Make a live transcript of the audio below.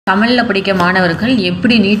தமிழில் படிக்க மாணவர்கள்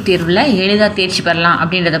எப்படி நீட் தேர்வில் எளிதாக தேர்ச்சி பெறலாம்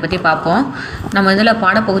அப்படின்றத பற்றி பார்ப்போம். நம்ம இதில்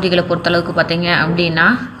பாடப்பகுதிகளை பொறுத்தளவுக்கு பார்த்தீங்க அப்படின்னா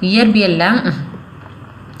இயற்பியலில்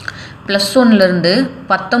 +1லேருந்து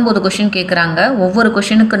 19 கொஷின் கேட்குறாங்க. ஒவ்வொரு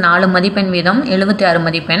கொஷினுக்கு 4 மதிப்பெண் வீதம் 76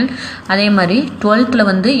 மதிப்பெண். அதே மாதிரி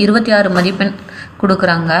 12ல் 26 மதிப்பெண்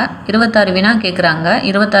கொடுக்குறாங்க. 26 வினா கேட்குறாங்க.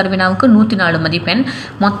 26 வினாவுக்கு 104 மதிப்பெண்.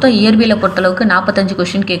 மொத்தம் இயற்பியலை பொறுத்தளவுக்கு 45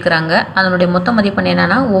 கொஷின் கேட்குறாங்க. அதனுடைய மொத்த மதிப்பெண்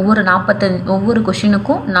என்னென்னா ஒவ்வொரு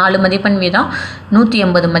கொஷினுக்கும் 4 மதிப்பெண் வீதம்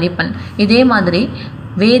 180 மதிப்பெண். இதே மாதிரி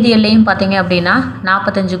வேதியியல்லையும் பார்த்தீங்க அப்படின்னா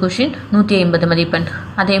 45 கொஷின் 150 மதிப்பெண்.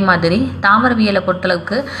 அதே மாதிரி தாவரவியலை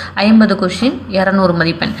பொறுத்தளவுக்கு 50 கொஷின் 200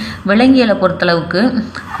 மதிப்பெண். விலங்கியலை பொறுத்தளவுக்கு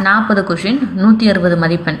 40 கொஷின் 160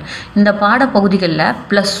 மதிப்பெண். இந்த பாடப்பகுதிகளில்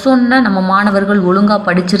 +1 நம்ம மாணவர்கள் ஒழுங்காக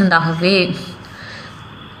படிச்சிருந்தாகவே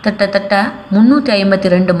கிட்டத்தட்ட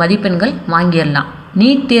 352 மதிப்பெண்கள் வாங்கிடலாம்.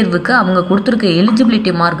 நீட் தேர்வுக்கு அவங்க கொடுத்துருக்க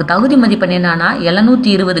எலிஜிபிலிட்டி மார்க் தகுதி மதிப்பெண் என்னன்னா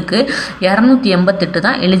 720க்கு 288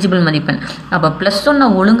 தான் எலிஜிபிள் மதிப்பெண். அப்போ +1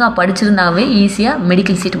 ஒழுங்காக படிச்சிருந்தாவே ஈஸியாக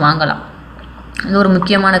மெடிக்கல் சீட் வாங்கலாம். இது ஒரு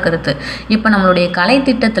முக்கியமான கருத்து. இப்போ நம்மளுடைய கலை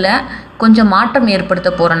திட்டத்தில் கொஞ்சம் மாற்றம் ஏற்படுத்த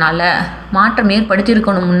போகிறனால மாற்றம்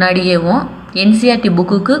ஏற்படுத்தியிருக்கணும். முன்னாடியேவும் NCERT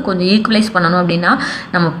புக்குக்கு கொஞ்சம் ஈக்குவலைஸ் பண்ணணும் அப்படின்னா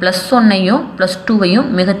நம்ம +1ஐயும் +2வையும்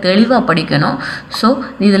மிக தெளிவாக படிக்கணும். ஸோ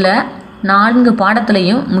இதில் 4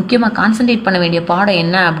 பாடத்துலையும் முக்கியமாக கான்சன்ட்ரேட் பண்ண வேண்டிய பாடம்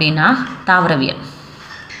என்ன அப்படின்னா தாவரவியல்.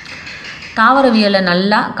 தாவரவியலை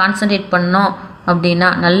நல்லா கான்சன்ட்ரேட் பண்ணோம் அப்படின்னா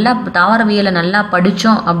தாவரவியலை நல்லா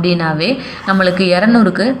படித்தோம் அப்படின்னாவே நம்மளுக்கு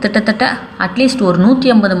 200க்கு கிட்டத்தட்ட அட்லீஸ்ட் ஒரு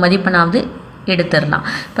 150 மதிப்பெண்ணாவது எடுத்துடலாம்.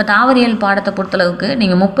 இப்போ தாவரவியல் பாடத்தை பொறுத்தளவுக்கு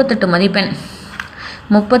நீங்கள் 38 மதிப்பெண்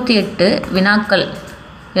 38 வினாக்கள்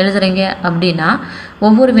எழுதுறீங்க அப்படின்னா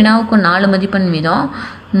ஒவ்வொரு வினாவுக்கும் 4 மதிப்பெண் வீதம்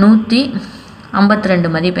 152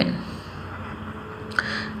 மதிப்பெண்.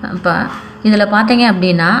 இப்போ இதில் பார்த்தீங்க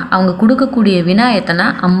அப்படின்னா அவங்க கொடுக்கக்கூடிய வினா எத்தனை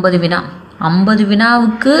 50 வினா. 50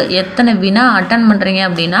 வினாவுக்கு எத்தனை வினா அட்டன் பண்ணுறீங்க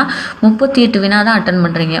அப்படின்னா 38 வினா தான் அட்டன்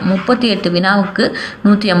பண்ணுறீங்க. 38 வினாவுக்கு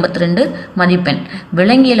 152 மதிப்பெண்.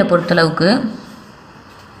 விலங்கியலை பொறுத்தளவுக்கு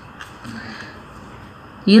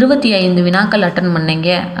 25 வினாக்கள் அட்டன் பண்ணீங்க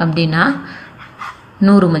அப்படின்னா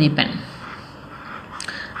 100 மதிப்பெண்.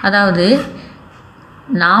 அதாவது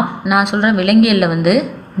நான் சொல்கிறேன் விலங்கியலில்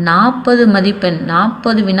 40 மதிப்பெண்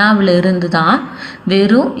 40 வினாவில் இருந்து தான்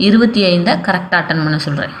வெறும் 25 கரெக்டாக அட்டன் பண்ண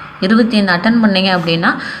சொல்கிறேன். 25 அட்டன் பண்ணீங்க அப்படின்னா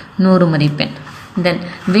 100 மதிப்பெண். தென்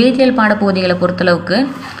வேதியியல் பாடப்பகுதிகளை பொறுத்தளவுக்கு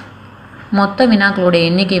மொத்த வினாக்களுடைய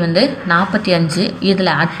எண்ணிக்கை 45.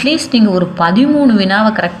 இதில் அட்லீஸ்ட் நீங்கள் ஒரு 13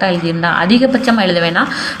 வினாவை கரெக்டாக எழுதியிருந்தா, அதிகபட்சமாக எழுத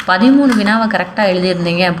வேணாம், 13 வினாவை கரெக்டாக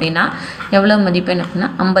எழுதியிருந்தீங்க அப்படின்னா எவ்வளோ மதிப்பெண் அப்படின்னா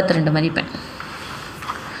 52 மதிப்பெண்.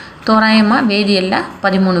 தோராயமாக வேதியியலில்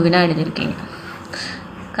 13 வினா எழுதியிருக்கீங்க,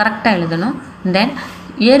 கரெக்டாக எழுதணும். தென்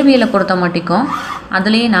இயற்பியலை பொறுத்த மாட்டிக்கும்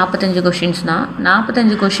அதுலேயே 45 கொஷின்ஸ் தான்.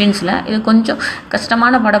 45 கொஷின்ஸில் இது கொஞ்சம்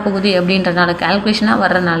கஷ்டமான படப்பகுதி அப்படின்றனால கால்குலேஷனாக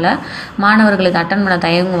வர்றதுனால மாணவர்கள் இதை அட்டன் பண்ண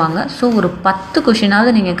தயங்குவாங்க. ஸோ ஒரு 10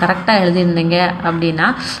 கொஷினாவது நீங்கள் கரெக்டாக எழுதியிருந்தீங்க அப்படின்னா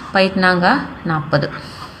பைட்னாங்க 40.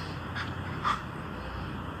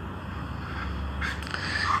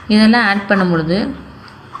 இதெல்லாம் ஆட் பண்ணும் பொழுது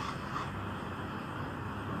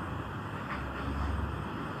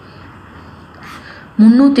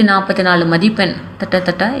 344 மதிப்பெண்.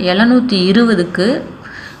 கிட்டத்தட்ட 720க்கு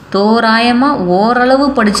தோராயமாக ஓரளவு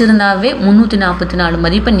படிச்சிருந்தாவே 344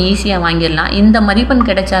 மதிப்பெண் ஈஸியாக வாங்கிடலாம். இந்த மதிப்பெண்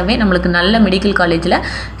கிடைச்சாவே நம்மளுக்கு நல்ல மெடிக்கல் காலேஜில்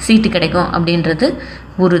சீட்டு கிடைக்கும் அப்படின்றது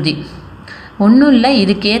உறுதி. ஒன்றும் இல்லை,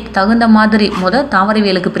 இதுக்கே தகுந்த மாதிரி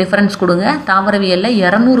தாவரவியலுக்கு ப்ரிஃபரன்ஸ் கொடுங்க. தாவரவியலில்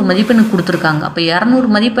 200 மதிப்பெண் கொடுத்துருக்காங்க. அப்போ 200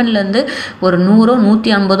 மதிப்பெண்லேருந்து ஒரு 100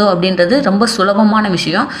 150 அப்படின்றது ரொம்ப சுலபமான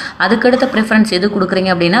விஷயம். அதுக்கடுத்த ப்ரிஃபரன்ஸ் எது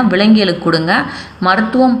கொடுக்குறீங்க அப்படின்னா விலங்கியலுக்கு கொடுங்க.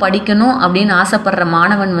 மருத்துவம் படிக்கணும் அப்படின்னு ஆசைப்படுற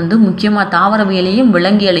மாணவன் முக்கியமாக தாவரவியலையும்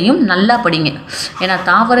விலங்கியலையும் நல்லா படிங்க. ஏன்னா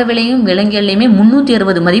தாவரவியலையும் விலங்கியலையுமே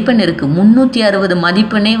 360 மதிப்பெண் இருக்குது. 360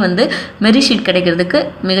 மதிப்பெண்ணே மெரிட் ஷீட் கிடைக்கிறதுக்கு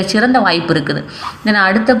மிகச்சிறந்த வாய்ப்பு இருக்குது. ஏன்னா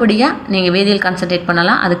அடுத்தபடியாக நீங்கள் வேதியியல் கான்சன்ட்ரேட்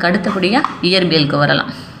பண்ணலாம். அதுக்கு அடுத்தபடியாக இயற்பியலுக்கு வரலாம்.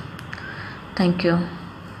 தேங்க்யூ.